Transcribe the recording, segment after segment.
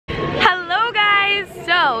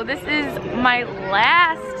So this is my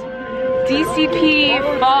last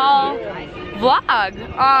DCP fall vlog.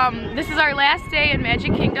 This is our last day in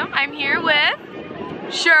Magic Kingdom. I'm here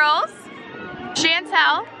with Shirls,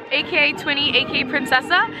 Chantel, aka Twinnie, aka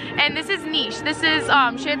Princessa, and this is Niche. This is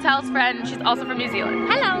Chantel's friend. She's also from New Zealand.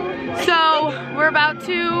 Hello. So we're about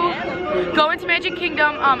to go into Magic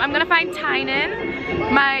Kingdom. I'm gonna find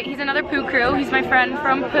Tynan. He's another Pooh crew. He's my friend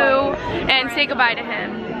from Pooh, and say goodbye to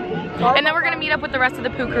him. And then we're gonna meet up with the rest of the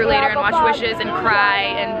Pooh crew later and watch Wishes and cry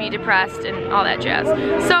and be depressed and all that jazz.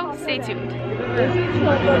 So stay tuned.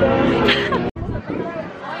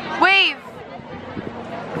 Wave!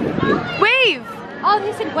 Wave! Oh,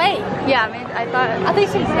 he said wait. Yeah, I thought he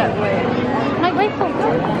said wait. Like wait for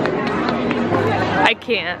what? I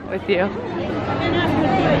can't with you.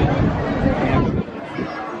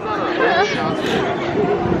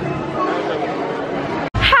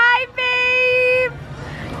 Hi, babe!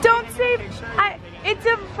 Don't say, it's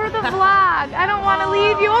for the vlog. I don't want to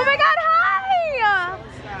leave you. Oh my God, hi!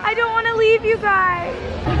 I don't want to leave you guys.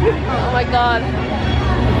 Oh my God.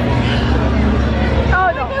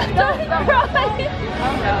 Oh no,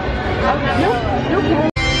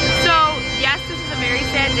 So, yes, this is a very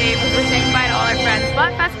sad day because we're saying goodbye to all our friends,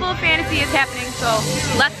 but Festival of Fantasy is happening, so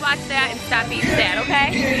let's watch that and stop being sad,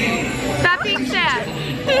 okay? Stop being sad.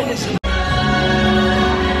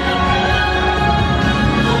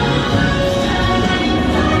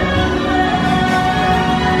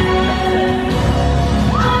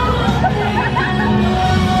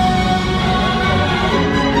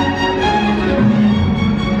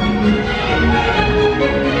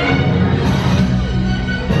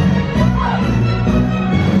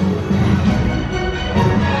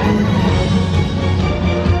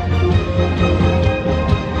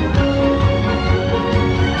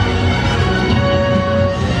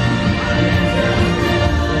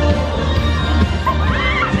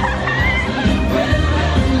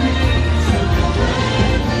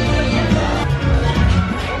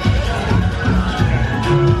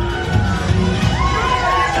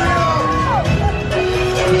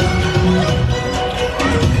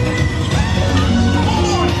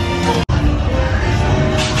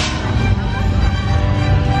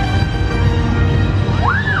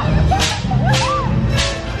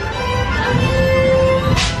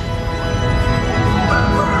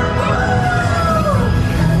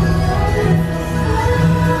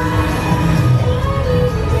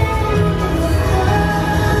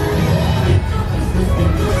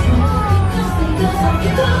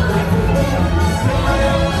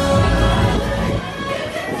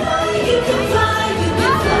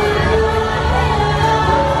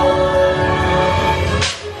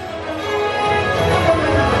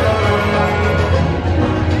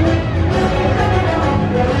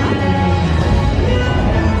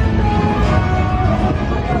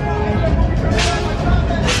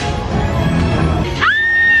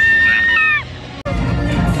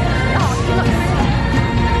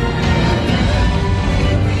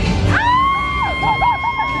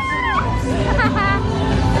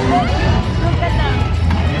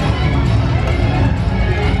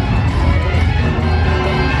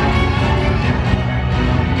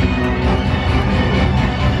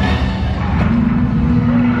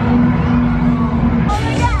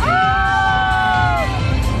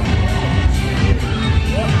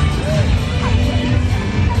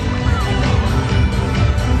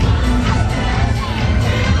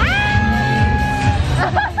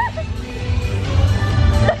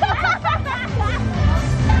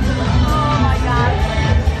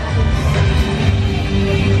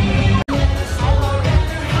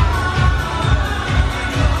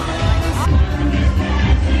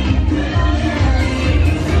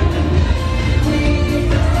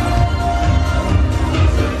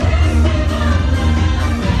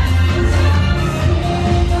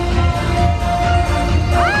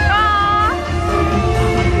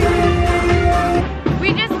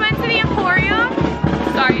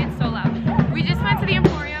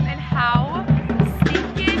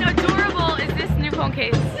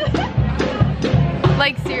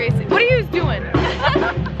 Like seriously, what are you doing?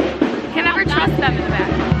 Can never trust them in the back.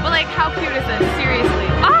 But like, how cute is this? Seriously.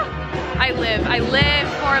 Ah! I live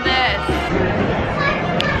for this.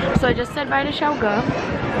 So I just said bye to Xiaoga.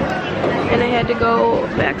 And I had to go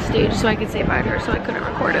backstage so I could say bye to her, so I couldn't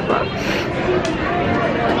record it, but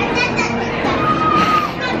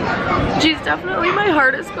she's definitely my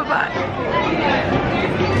hardest goodbye.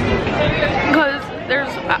 Because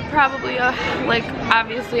there's probably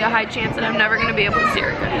obviously a high chance that I'm never gonna be able to see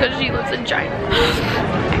her again because she lives in China.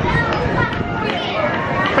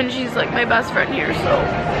 And she's like my best friend here, so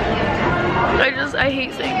I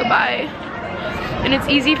hate saying goodbye. and it's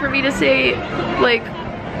easy for me to say, like,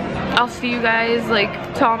 I'll see you guys, like,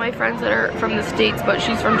 to all my friends that are from the States, but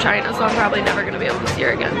she's from China, so I'm probably never gonna be able to see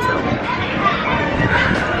her again, so.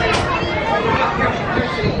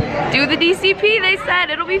 Do the DCP, they said.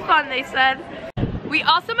 It'll be fun, they said. We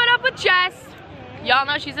also met up with Jess. Y'all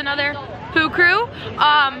know she's another Pooh crew.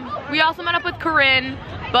 We also met up with Corinne,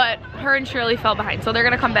 but her and Shirley fell behind, so they're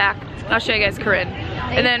gonna come back. I'll show you guys Corinne.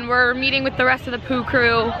 And then we're meeting with the rest of the Pooh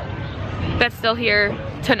crew that's still here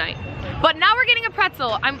tonight. But now we're getting a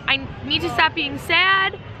pretzel. I need to stop being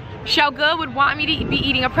sad. Xiaoge would want me to be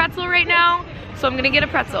eating a pretzel right now, so I'm gonna get a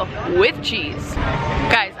pretzel with cheese.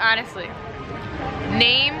 Guys, honestly,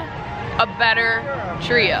 name a better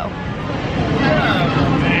trio.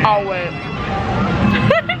 Oh wait.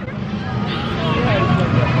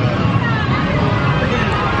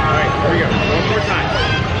 Alright, here we go. One more time.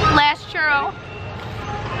 Last churro.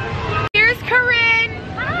 Here's Corinne.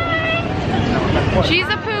 Hi. She's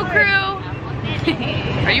a Pooh crew.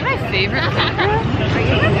 Are you my favorite? Are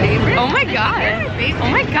you my favorite? Oh my god. Oh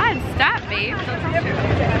my god, stop, babe.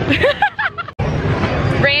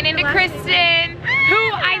 Ran into Kristen,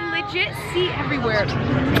 who I legit see everywhere.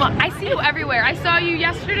 I see you everywhere. I saw you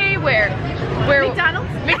yesterday where?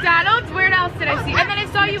 McDonald's. McDonald's? Where else did I see? And then I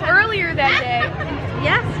saw you earlier that day.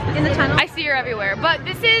 Yes, in the tunnel. I see her everywhere. But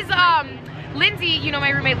this is Lindsay, you know my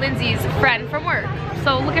roommate Lindsay's friend from work.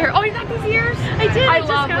 So look at her. Oh, you got these ears? I did. I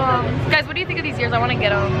love them. Guys, what do you think of these ears? I want to get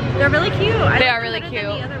them. They're really cute. They are really cute.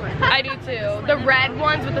 I do too. The red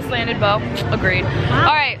ones with the slanted bow. Agreed. Wow.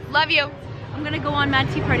 All right, love you. I'm gonna go on Mad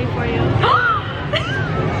Tea Party for you.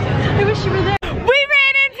 I wish you were there. We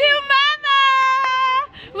ran into Mama.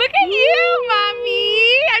 Look at you,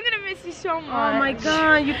 Mommy. I'm gonna miss you so much. Oh my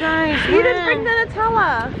god, you guys. You didn't bring the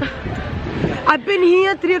Nutella. I've been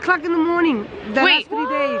here 3 o'clock in the morning. The Wait, last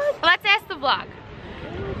 3 days. Let's ask the vlog.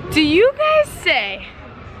 Do you guys say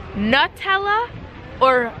Nutella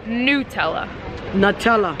or Nutella?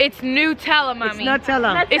 Nutella. It's Nutella, Mommy. It's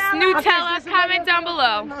Nutella. It's Nutella. Okay, Comment down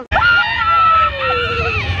below.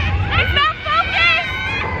 It's not focused.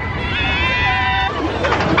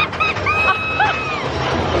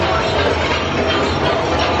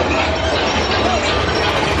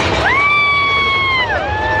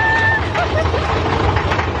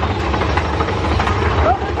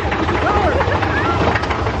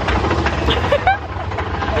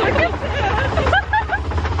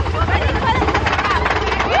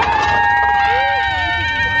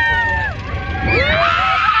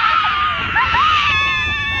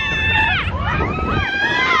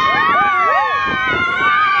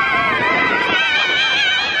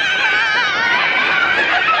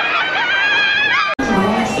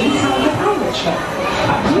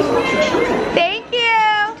 Thank you.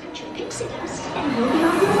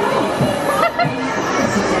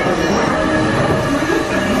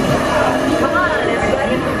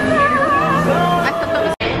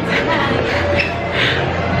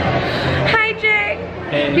 Hi, Jay.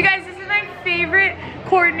 Hey. You guys, this is my favorite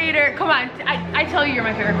coordinator. Come on, I tell you you're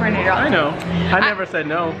my favorite coordinator. I know. I never said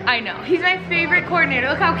no. I know. He's my favorite coordinator.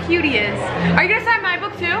 Look how cute he is. Are you gonna sign my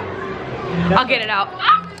book too? I'll get it out.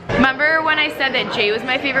 Remember when I said that Jay was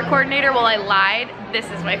my favorite coordinator? Well, I lied. This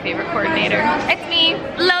is my favorite coordinator. It's me,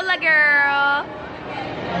 Lola girl.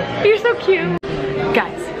 You're so cute.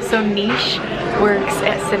 Guys, so Niche works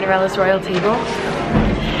at Cinderella's Royal Table.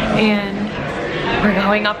 And we're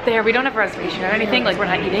going up there. We don't have a reservation or anything, like we're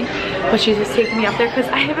not eating. But she's just taking me up there because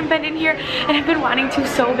I haven't been in here and I've been wanting to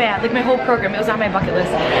so bad. Like my whole program, it was on my bucket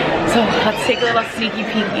list. So let's take a little sneaky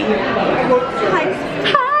peeky. Hi.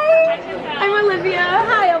 Hi. I'm Olivia.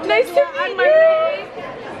 Hi, I'm nice to meet you.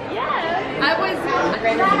 Yeah. I was.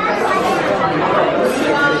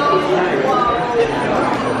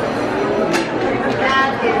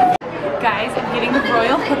 Guys, I'm getting the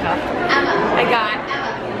royal hookup. I got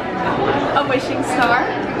a wishing star,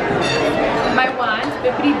 my wand,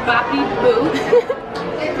 bippity boppity boo,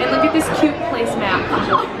 and look at this cute placemat.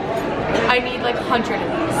 I need like 100 of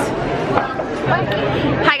these.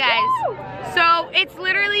 Hi guys. So it's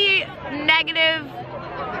literally negative,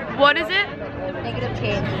 what is it? Negative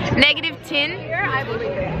 10. Negative 10.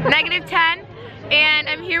 Negative 10. And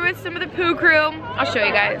I'm here with some of the Pooh crew. I'll show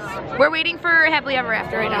you guys. We're waiting for Happily Ever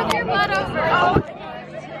After right now.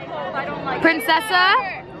 Princessa,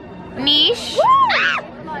 Niche,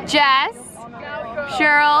 Jess,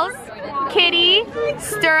 Shirls, Kitty,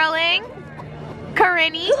 Sterling,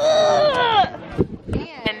 Corinne.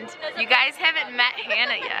 And you guys haven't met met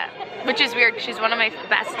Hannah yet, which is weird because she's one of my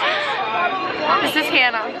besties. This is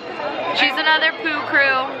Hannah. She's another Pooh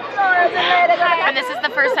crew, and this is the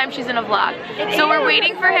first time she's in a vlog. So we're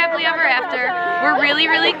waiting for Happily Ever After. We're really,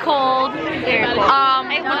 really cold.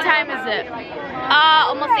 What time is it?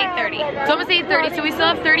 Almost 8:30. It's almost 8:30, so we still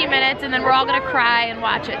have 30 minutes, and then we're all gonna cry and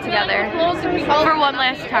watch it together for one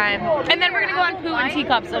last time. And then we're gonna go on Pooh and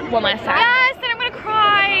Teacups one last time. Yes, and I'm gonna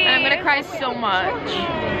cry. And I'm gonna cry so much.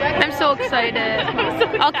 I'm so excited.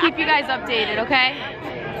 I'll keep you guys updated, okay?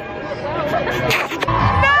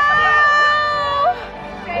 No!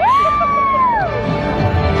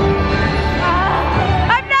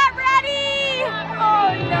 I'm not ready! Oh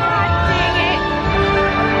no, dang it.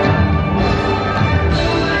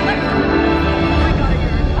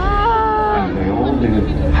 They all live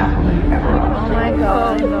happily ever after. Oh my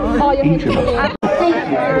god. Each of us. Thank you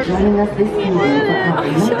for joining us this evening for our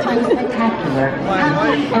multi-spectacular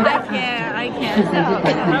I can't. presented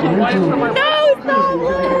by Couture. No, stop!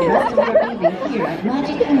 Here at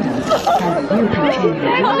Magic Kingdom as you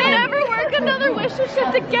continue. I'll never work another wish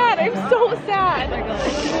shift again. I'm so sad.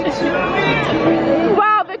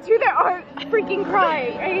 Wow, the two that aren't freaking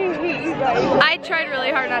crying. I hate you guys. I tried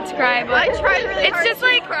really hard not to cry, but it's just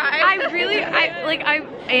like I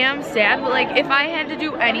am sad, but like if I had to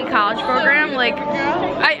do any college program, like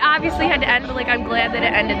I obviously had to end, but like I'm glad that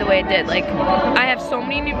it ended the way it did. Like I have so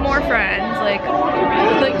many more friends, like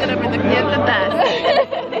that I'm in the best.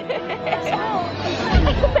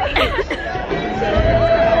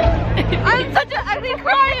 I'm such an ugly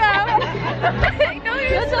crier. I know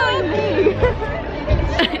you're so mean.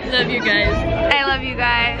 I love you guys. I love you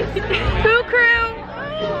guys. Pooh crew.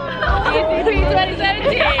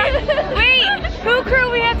 Wait, Pooh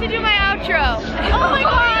crew, we have to do my outro. Oh my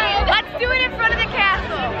god. Let's do it in front of the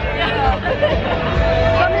castle.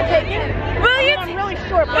 I'm gonna take it. Will you? I'm really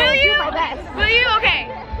short, but I'll do my best. Will you? Okay.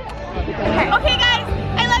 Okay guys,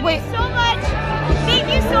 I love you so much. Thank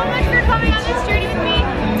you so much for coming on this journey with me.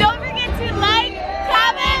 Don't forget to like,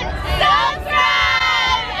 comment,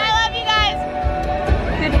 subscribe. I love you guys.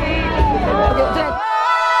 Good night.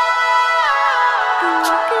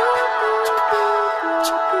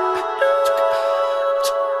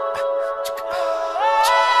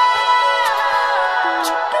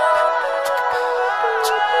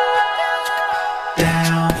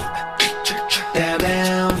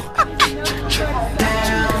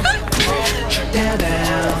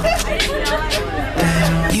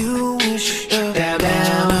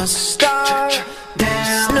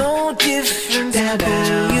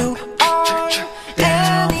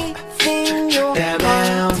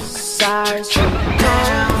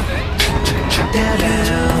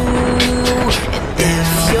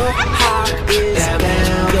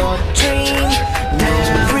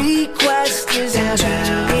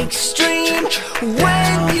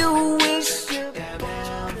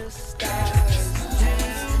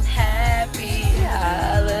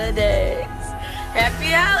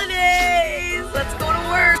 Happy holidays! Let's go to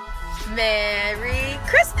work. Merry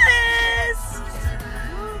Christmas!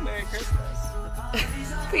 Merry Christmas.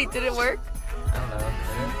 Wait, did it work? I don't know.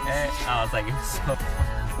 Hey. Oh, it's like it's so.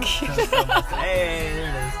 Hey, there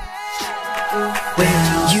it is. When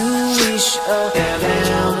you wish upon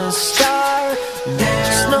a